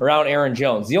now around Aaron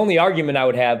Jones. The only argument I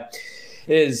would have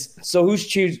is, so who's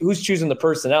choosing the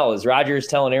personnel? Is Rodgers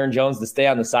telling Aaron Jones to stay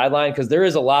on the sideline? Because there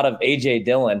is a lot of A.J.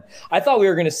 Dillon. I thought we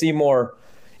were going to see more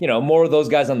of those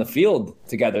guys on the field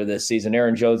together this season,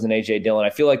 Aaron Jones and A.J. Dillon. I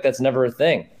feel like that's never a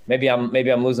thing. Maybe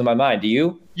I'm losing my mind. Do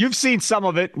you? You've seen some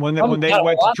of it when they went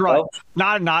to try.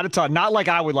 Not a ton. Not like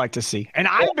I would like to see. And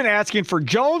I've been asking for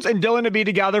Jones and Dillon to be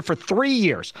together for 3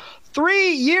 years.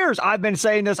 3 years I've been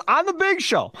saying this on the Big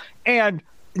Show. And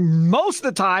most of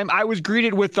the time I was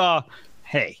greeted with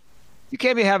hey, you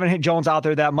can't be having Jones out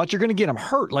there that much. You're going to get him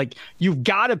hurt. Like, you've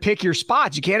got to pick your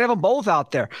spots. You can't have them both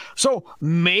out there. So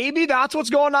maybe that's what's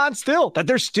going on still, that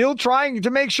they're still trying to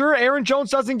make sure Aaron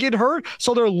Jones doesn't get hurt.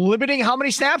 So they're limiting how many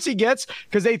snaps he gets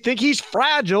because they think he's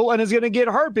fragile and is going to get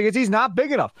hurt because he's not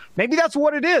big enough. Maybe that's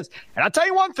what it is. And I'll tell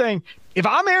you one thing, if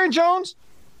I'm Aaron Jones,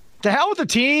 to hell with the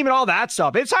team and all that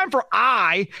stuff. It's time for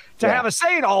I to have a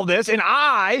say in all this. And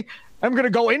I am going to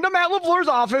go into Matt LaFleur's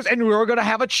office and we're going to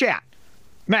have a chat.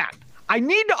 Matt, I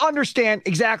need to understand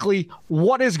exactly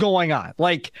what is going on.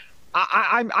 Like,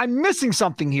 I'm missing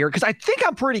something here because I think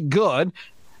I'm pretty good,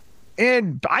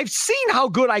 and I've seen how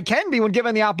good I can be when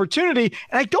given the opportunity,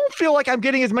 and I don't feel like I'm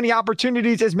getting as many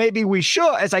opportunities as maybe I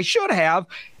should have.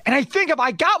 And I think if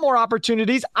I got more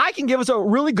opportunities, I can give us a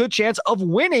really good chance of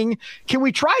winning. Can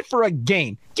we try for a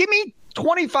game? Give me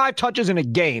 25 touches in a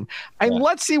game, and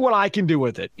let's see what I can do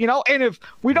with it, and if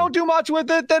we don't do much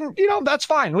with it, then, that's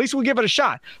fine. At least we'll give it a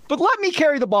shot. But let me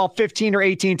carry the ball 15 or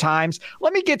 18 times.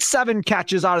 Let me get 7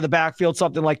 catches out of the backfield,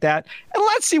 something like that. And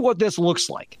let's see what this looks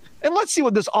like. And let's see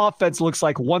what this offense looks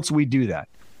like once we do that.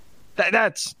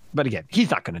 But again, he's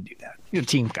not going to do that. He's a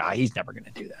team guy. He's never going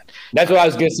to do that. That's what I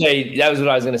was going to say. That was what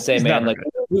I was going to say, man. Like,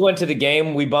 we went to the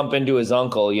game, we bump into his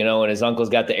uncle, and his uncle's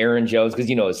got the Aaron Jones, because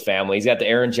his family. He's got the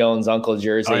Aaron Jones uncle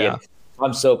jersey. Oh, yeah. And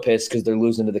I'm so pissed because they're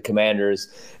losing to the Commanders.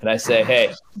 And I say,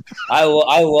 hey, I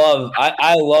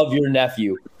love your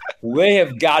nephew. We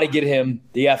have got to get him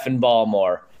the effing ball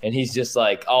more. And he's just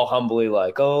like, all humbly,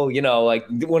 like, like,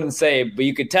 wouldn't say, but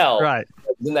you could tell. Right.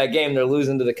 In that game, they're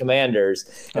losing to the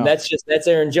Commanders. And that's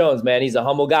Aaron Jones, man. He's a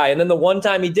humble guy. And then the one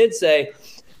time he did say,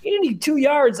 you need 2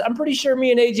 yards. I'm pretty sure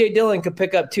me and A.J. Dillon could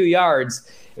pick up 2 yards.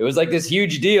 It was like this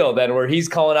huge deal then where he's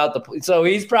calling out so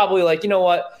he's probably like, you know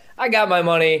what? I got my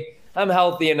money. I'm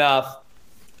healthy enough.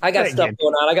 I got stuff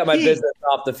going on. I got my business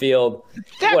off the field.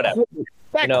 Whatever.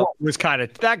 That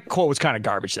quote was kind of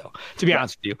garbage, though, to be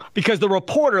honest with you, because the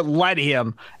reporter led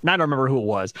him, and I don't remember who it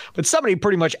was, but somebody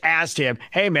pretty much asked him,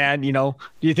 hey, man, do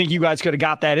you think you guys could have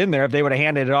got that in there if they would have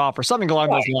handed it off or something along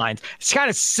those lines? It's kind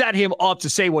of set him up to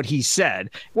say what he said.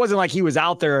 It wasn't like he was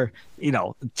out there,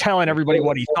 telling everybody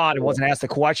what he thought and wasn't asked the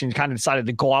question. He kind of decided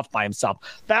to go off by himself.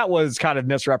 That was kind of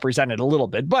misrepresented a little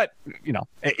bit, but,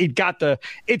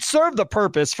 it served the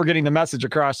purpose for getting the message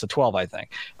across to 12, I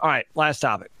think. All right, last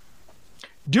topic.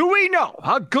 Do we know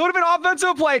how good of an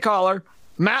offensive play caller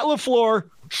Matt LaFleur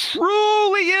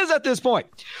truly is at this point?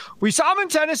 We saw him in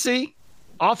Tennessee.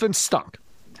 Offense stunk.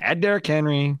 Had Derrick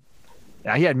Henry.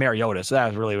 Yeah, he had Mariota, so that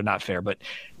was really not fair. But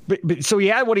so he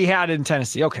had what he had in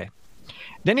Tennessee. Okay.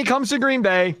 Then he comes to Green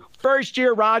Bay. First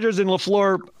year, Rodgers and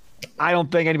LaFleur, I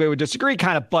don't think anybody would disagree,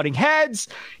 kind of butting heads.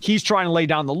 He's trying to lay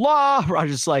down the law.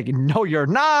 Rodgers is like, no, you're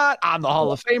not. I'm the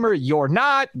Hall of Famer. You're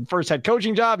not. First head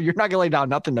coaching job. You're not going to lay down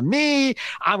nothing to me.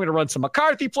 I'm going to run some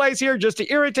McCarthy plays here just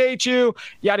to irritate you.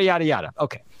 Yada, yada, yada.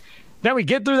 Okay. Then we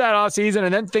get through that offseason,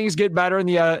 and then things get better in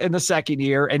the second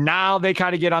year, and now they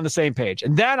kind of get on the same page.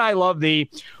 And then I love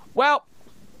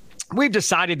we've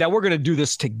decided that we're going to do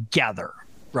this together,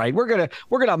 right? We're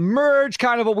gonna merge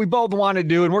kind of what we both want to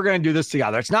do, and we're going to do this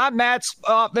together. It's not Matt's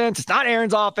offense, it's not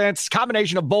Aaron's offense, it's a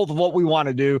combination of both of what we want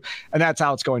to do, and that's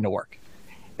how it's going to work.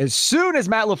 As soon as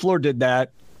Matt LaFleur did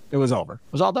that, it was over.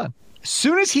 It was all done. As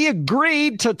soon as he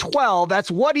agreed to 12,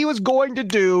 that's what he was going to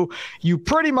do. You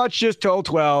pretty much just told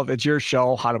 12, it's your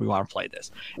show. How do we want to play this?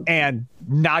 And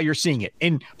now you're seeing it.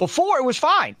 And before it was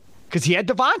fine because he had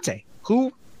Devontae,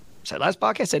 who said last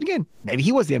podcast, said again, maybe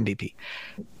he was the MVP.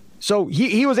 So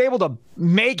he was able to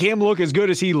make him look as good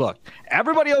as he looked.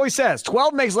 Everybody always says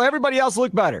 12 makes everybody else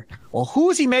look better. Well,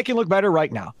 who is he making look better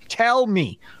right now? Tell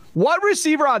me. What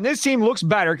receiver on this team looks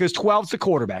better because 12's the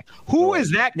quarterback? Who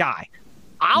is that guy?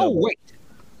 I'll wait.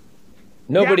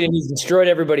 Nobody, and he's destroyed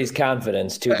everybody's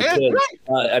confidence too.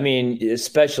 I mean,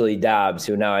 especially Dobbs,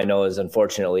 who now I know is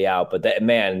unfortunately out. But that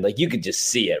man, like you could just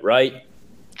see it, right?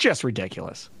 Just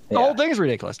ridiculous. The whole thing is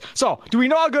ridiculous. So, do we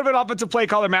know how good of an offensive play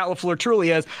caller Matt LaFleur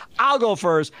truly is? I'll go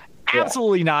first.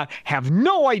 Absolutely not. Have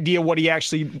no idea what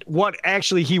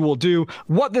actually he will do,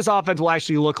 what this offense will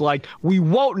actually look like. We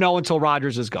won't know until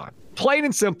Rodgers is gone. Plain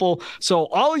and simple. So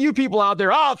all of you people out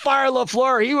there, fire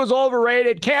LaFleur, he was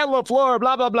overrated, can't LaFleur,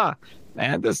 blah, blah, blah.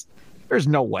 Man, there's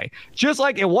no way. Just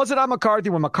like it wasn't on McCarthy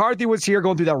when McCarthy was here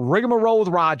going through that rigmarole with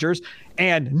Rodgers,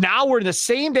 and now we're in the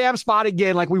same damn spot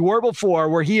again like we were before,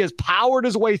 where he has powered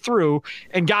his way through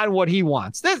and gotten what he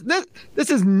wants. This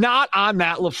is not on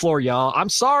Matt LaFleur, y'all. I'm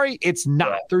sorry, it's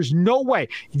not. There's no way.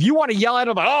 If you want to yell at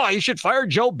him, you should fire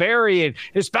Joe Barry and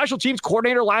his special teams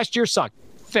coordinator last year sucked.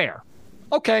 Fair.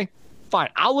 Okay. Fine,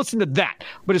 I'll listen to that.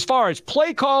 But as far as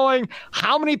play calling,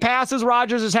 how many passes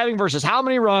Rodgers is having versus how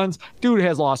many runs, dude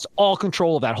has lost all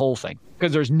control of that whole thing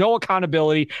because there's no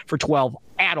accountability for 12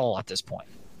 at all at this point.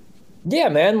 Yeah,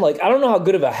 man. Like, I don't know how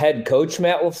good of a head coach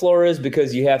Matt LaFleur is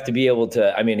because you have to be able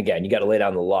to, I mean, again, you got to lay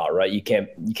down the law, right? You can't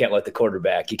let the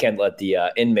quarterback, you can't let the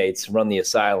inmates run the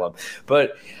asylum.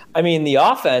 But I mean, the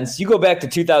offense, you go back to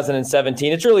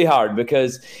 2017, it's really hard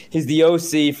because he's the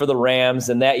OC for the Rams,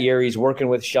 and that year he's working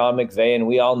with Sean McVay, and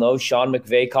we all know Sean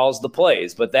McVay calls the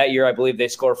plays. But that year, I believe they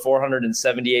scored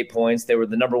 478 points. They were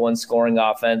the number one scoring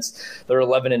offense. They're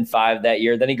 11-5 that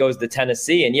year. Then he goes to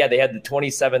Tennessee, and they had the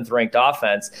 27th ranked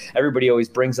offense. Everybody always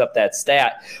brings up that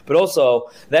stat. But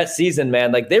also, that season,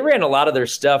 man, like they ran a lot of their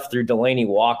stuff through Delaney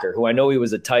Walker, who I know he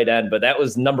was a tight end, but that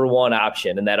was number one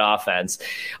option in that offense.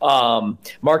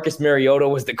 Marcus Mariota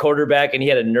was the quarterback, and he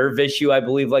had a nerve issue, I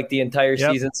believe, like the entire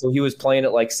season. So he was playing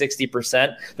at like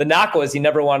 60%. The knock was he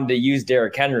never wanted to use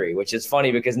Derrick Henry, which is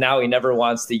funny because now he never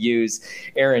wants to use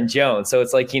Aaron Jones. So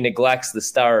it's like he neglects the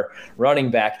star running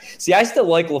back. See, I still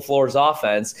like LaFleur's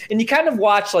offense, and you kind of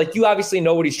watch, like you obviously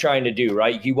know what he's trying to do,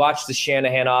 right? You watch the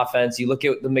Shanahan offense, you look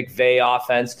at the McVay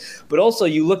offense, but also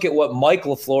you look at what Mike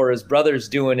LaFleur, his brother's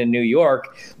doing in New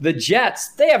York. The Jets,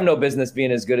 they have no business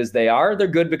being as good as they are. They're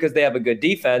good because they have a good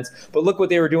defense. But look what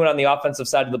they were doing on the offensive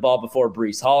side of the ball before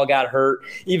Breece Hall got hurt.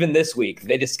 Even this week,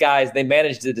 they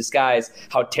managed to disguise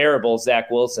how terrible Zach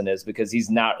Wilson is because he's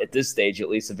not, at this stage at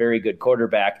least, a very good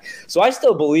quarterback. So I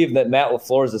still believe that Matt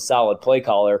LaFleur is a solid play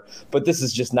caller, but this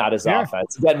is just not his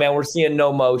offense. Again, man, we're seeing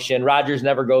no motion. Rodgers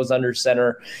never goes under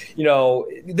center. You know,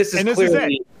 this is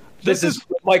clearly this is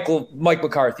Mike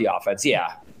McCarthy offense.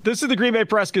 Yeah. This is the Green Bay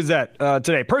Press Gazette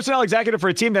today. Personnel executive for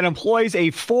a team that employs a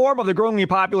form of the growingly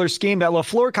popular scheme that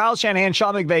LaFleur, Kyle Shanahan,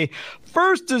 Sean McVay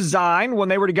first designed when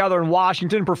they were together in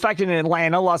Washington, perfected in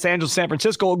Atlanta, Los Angeles, San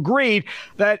Francisco, agreed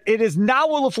that it is now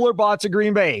what LaFleur brought to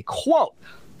Green Bay. Quote,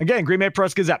 again, Green Bay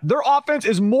Press Gazette, their offense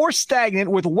is more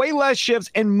stagnant with way less shifts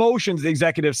and motions, the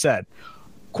executive said.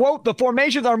 Quote, the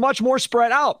formations are much more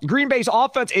spread out. Green Bay's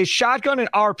offense is shotgun and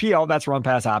RPO, that's run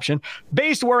pass option,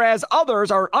 based, whereas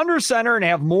others are under center and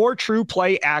have more true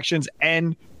play actions,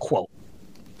 end quote.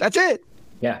 That's it.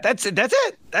 Yeah. That's it.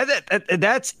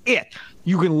 That's it.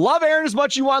 You can love Aaron as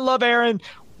much as you want to love Aaron,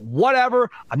 whatever.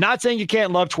 I'm not saying you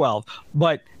can't love 12,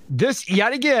 but this,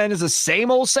 yet again, is the same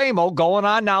old going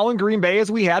on now in Green Bay as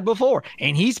we had before.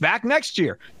 And he's back next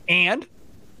year. And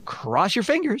cross your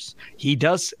fingers, he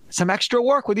does some extra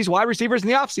work with these wide receivers in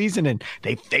the offseason and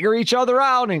they figure each other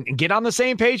out and get on the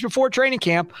same page before training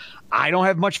camp. I don't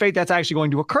have much faith that's actually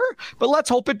going to occur, but let's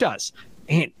hope it does.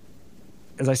 And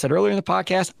as I said earlier in the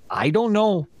podcast, I don't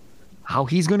know how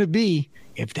he's going to be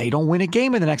if they don't win a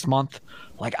game in the next month,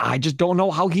 like, I just don't know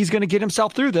how he's going to get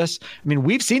himself through this. I mean,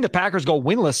 we've seen the Packers go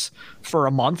winless for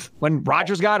a month when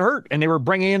Rodgers got hurt and they were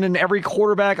bringing in every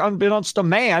quarterback unbeknownst to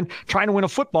man trying to win a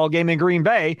football game in Green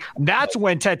Bay. That's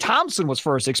when Ted Thompson was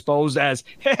first exposed as,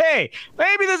 hey,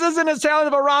 maybe this isn't as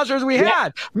talented of a roster as we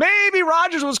had. Maybe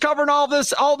Rodgers was covering all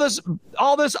this up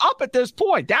at this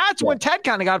point. That's when Ted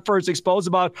kind of got first exposed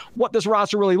about what this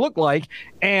roster really looked like.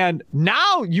 And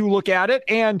now you look at it,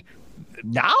 and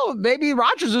now maybe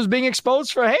Rodgers is being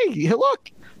exposed for, hey,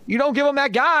 look, you don't give him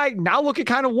that guy. Now look at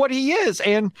kind of what he is.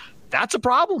 And that's a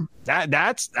problem.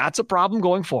 That's a problem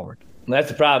going forward. That's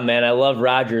the problem, man. I love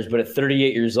Rodgers, but at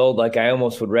 38 years old, like, I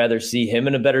almost would rather see him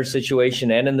in a better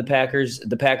situation and in the Packers.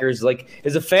 The Packers, like,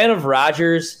 as a fan of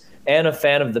Rodgers and a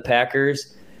fan of the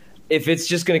Packers, if it's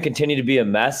just going to continue to be a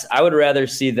mess, I would rather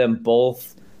see them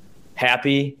both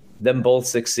happy, them both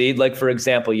succeed. Like, for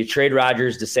example, you trade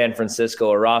Rodgers to San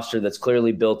Francisco, a roster that's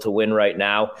clearly built to win right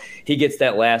now. He gets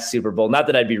that last Super Bowl. Not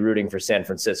that I'd be rooting for San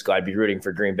Francisco. I'd be rooting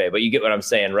for Green Bay. But you get what I'm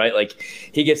saying, right? Like,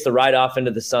 he gets to ride off into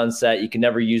the sunset. You can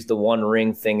never use the one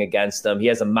ring thing against him. He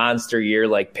has a monster year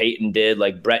like Peyton did,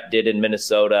 like Brett did in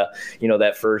Minnesota,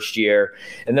 that first year.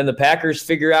 And then the Packers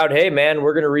figure out, hey, man,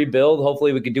 we're going to rebuild.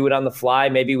 Hopefully we could do it on the fly.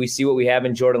 Maybe we see what we have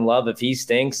in Jordan Love. If he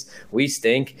stinks, we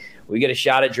stink. We get a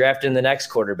shot at drafting the next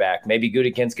quarterback. Maybe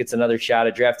Gutekunst gets another shot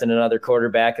at drafting another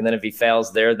quarterback, and then if he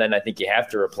fails there, then I think you have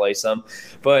to replace him.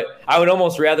 But I would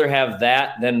almost rather have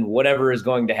that than whatever is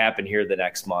going to happen here the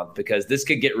next month, because this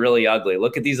could get really ugly.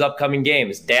 Look at these upcoming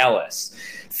games. Dallas,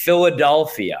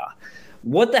 Philadelphia.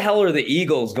 What the hell are the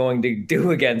Eagles going to do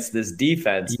against this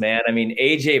defense, man? I mean,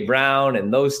 A.J. Brown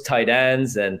and those tight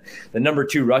ends and the number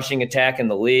 2 rushing attack in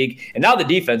the league. And now the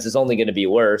defense is only going to be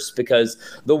worse, because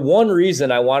the one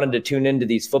reason I wanted to tune into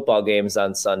these football games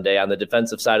on Sunday on the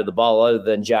defensive side of the ball, other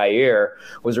than Jair,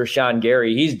 was Rashawn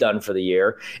Gary. He's done for the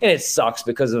year. And it sucks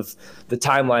because of the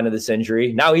timeline of this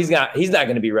injury. Now he's not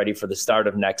going to be ready for the start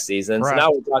of next season. Right. So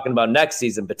now we're talking about next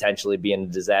season potentially being a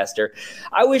disaster.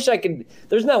 I wish I could.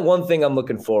 There's not one thing I'm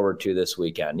looking forward to this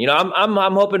weekend.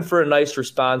 I'm hoping for a nice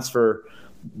response for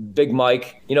Big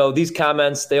Mike. These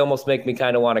comments, they almost make me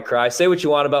kind of want to cry. Say what you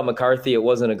want about McCarthy. It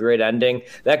wasn't a great ending.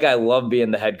 That guy loved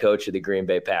being the head coach of the Green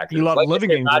Bay Packers. He loved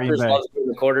living in Green Bay. Loves being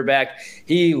the quarterback.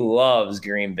 He loves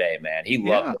Green Bay, man. He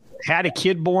loved it. Had a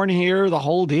kid born here, the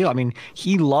whole deal. I mean,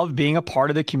 he loved being a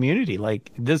part of the community. Like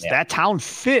that town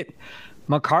fit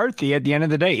McCarthy at the end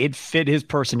of the day. It fit his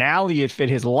personality. It fit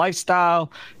his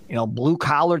lifestyle, blue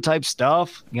collar type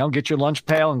stuff, get your lunch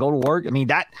pail and go to work. I mean,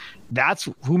 that's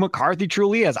who McCarthy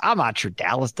truly is. I'm not sure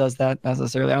Dallas does that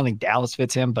necessarily. I don't think Dallas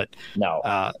fits him, but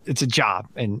no, it's a job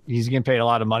and he's getting paid a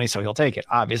lot of money, so he'll take it,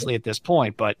 obviously, at this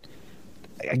point. But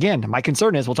again, my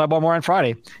concern is, we'll talk about more on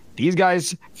Friday, these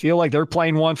guys feel like they're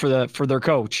playing one for their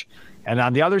coach. And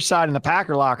on the other side, in the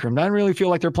Packer locker room, doesn't really feel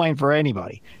like they're playing for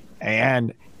anybody.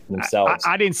 And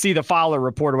I didn't see the Fowler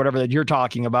report or whatever that you're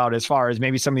talking about, as far as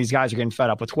maybe some of these guys are getting fed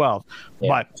up with 12. Yeah.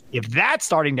 But if that's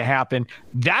starting to happen,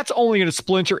 that's only going to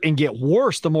splinter and get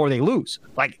worse the more they lose.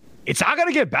 Like, it's not going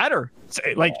to get better.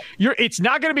 It's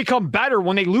not going to become better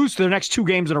when they lose their next 2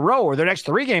 games in a row or their next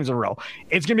 3 games in a row.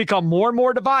 It's going to become more and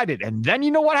more divided. And then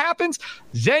you know what happens?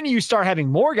 Then you start having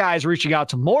more guys reaching out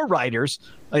to more writers.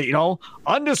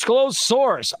 Undisclosed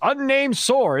source, unnamed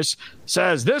source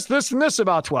says this, and this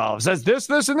about 12, says this,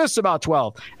 and this about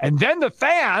 12. And then the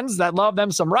fans that love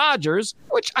them some Rodgers,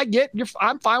 which I get,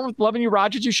 I'm fine with loving you,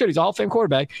 Rodgers. You should. He's a Hall of Fame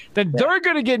quarterback. Then they're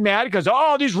going to get mad because,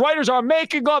 these writers are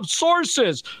making up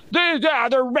sources.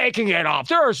 They're making it up.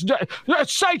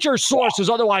 Cite your sources,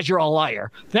 otherwise you're a liar.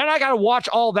 Then I got to watch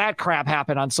all that crap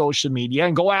happen on social media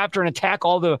and go after and attack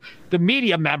all the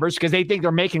media members because they think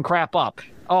they're making crap up.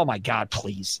 Oh, my God,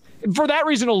 please. For that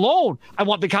reason alone, I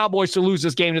want the Cowboys to lose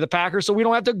this game to the Packers so we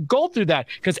don't have to go through that.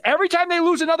 Because every time they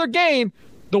lose another game,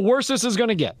 the worse this is going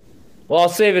to get. Well, I'll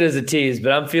save it as a tease,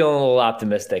 but I'm feeling a little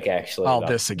optimistic, actually.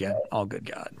 This again. Oh, good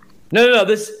God. No.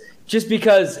 This just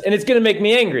because, and it's going to make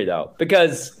me angry, though,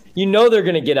 because they're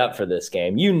going to get up for this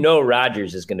game.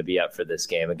 Rodgers is going to be up for this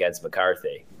game against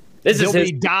McCarthy. They'll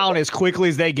be down as quickly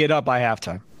as they get up by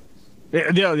halftime.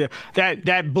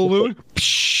 That balloon,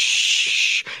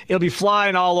 it'll be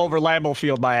flying all over Lambeau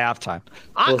Field by halftime.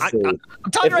 We'll see.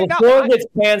 I'm telling you right now.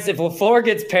 If LaFleur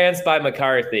gets pantsed by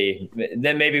McCarthy,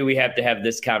 then maybe we have to have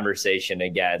this conversation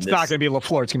again. It's not going to be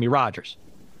LaFleur. It's going to be Rodgers.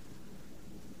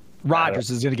 Rodgers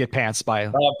is going to get pantsed by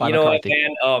McCarthy.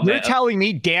 You're telling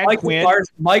me Dan Quinn.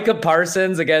 Micah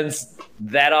Parsons against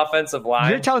that offensive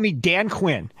line. You're telling me Dan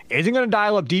Quinn isn't going to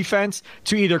dial up defense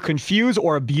to either confuse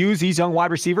or abuse these young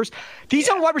wide receivers. These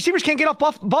young wide receivers can't get up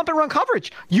bump and run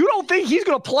coverage. You don't think he's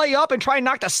going to play up and try and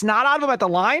knock the snot out of them at the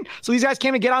line so these guys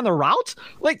can't even get on the routes?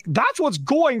 Like, that's what's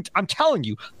going – I'm telling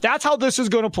you, that's how this is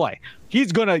going to play.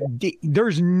 He's going to –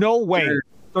 there's no way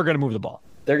they're going to move the ball.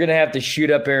 They're going to have to shoot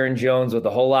up Aaron Jones with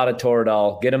a whole lot of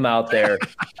Toradol, get him out there,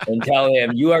 and tell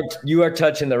him, you are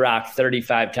touching the rock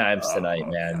 35 times tonight,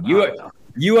 man.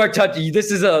 You are touching. This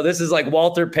is like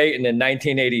Walter Payton in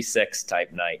 1986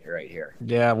 type night right here.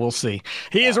 Yeah, we'll see.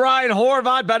 He is Ryan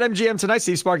Horvath, BetMGM tonight.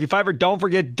 Steve Sparky Fifer. Don't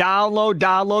forget,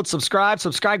 download,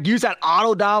 subscribe. Use that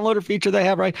auto downloader feature they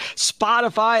have, right?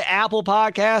 Spotify, Apple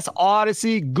Podcasts,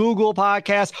 Odyssey, Google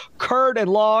Podcasts, Curd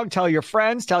and Long. Tell your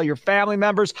friends, tell your family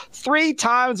members 3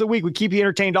 times a week. We keep you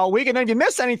entertained all week. And then if you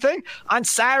miss anything on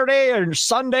Saturday or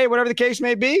Sunday, whatever the case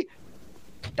may be,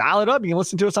 dial it up. You can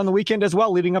listen to us on the weekend as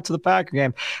well, leading up to the Packer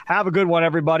game. Have a good one,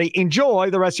 everybody. Enjoy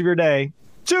the rest of your day.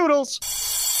 Toodles.